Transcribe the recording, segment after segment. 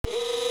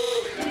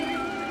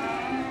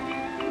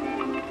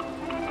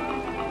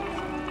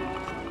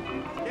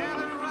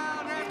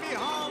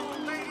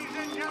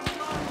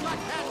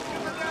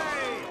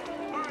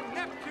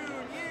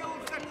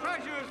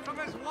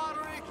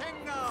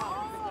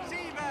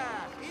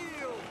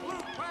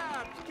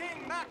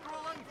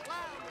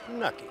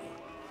Nucky.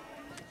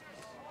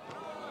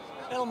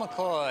 Bill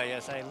McCoy,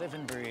 yes, I live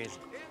and breathe.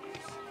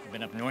 You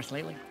been up north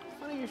lately?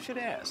 Funny you should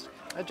ask.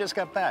 I just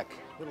got back.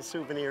 Little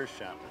souvenir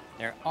shop.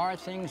 There are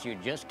things you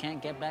just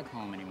can't get back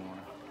home anymore.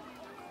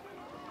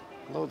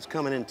 Load's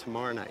coming in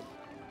tomorrow night.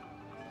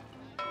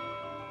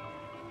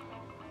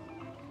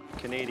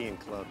 Canadian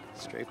Club,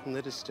 straight from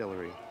the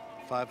distillery.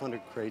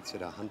 500 crates at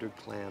 100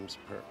 clams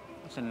per.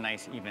 That's a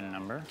nice even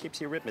number. Keeps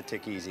the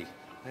arithmetic easy.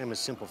 I am a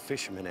simple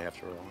fisherman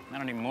after all. Not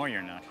anymore,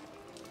 you're not.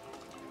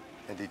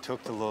 And he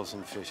took the loaves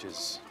and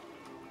fishes,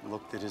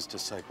 looked at his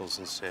disciples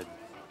and said,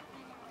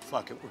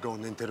 fuck it, we're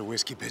going into the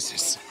whiskey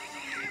business.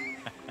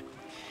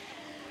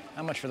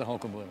 How much for the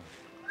Hokablue?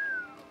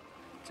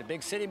 It's a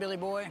big city, Billy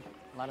boy.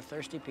 A lot of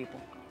thirsty people.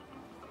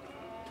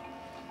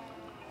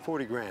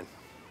 40 grand.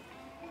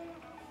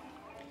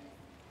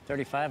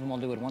 35 and we'll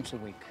do it once a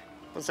week.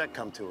 What's that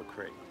come to a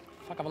crate?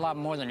 Fuck up a lot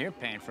more than you're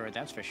paying for it,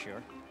 that's for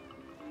sure.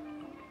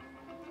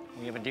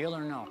 You have a deal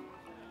or no?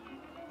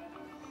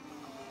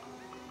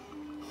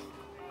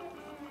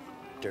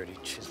 Dirty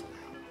chisel.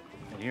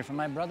 Did you hear from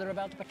my brother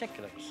about the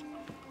particulars?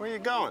 Where are you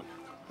going?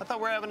 I thought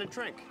we were having a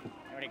drink.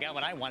 I already got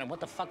what I wanted. What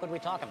the fuck would we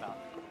talk about?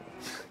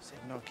 Say,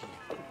 Nucky,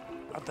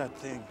 about that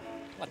thing.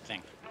 What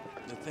thing?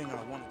 The thing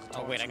I wanted to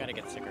talk Oh, wait, to I gotta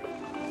get the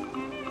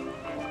cigarette.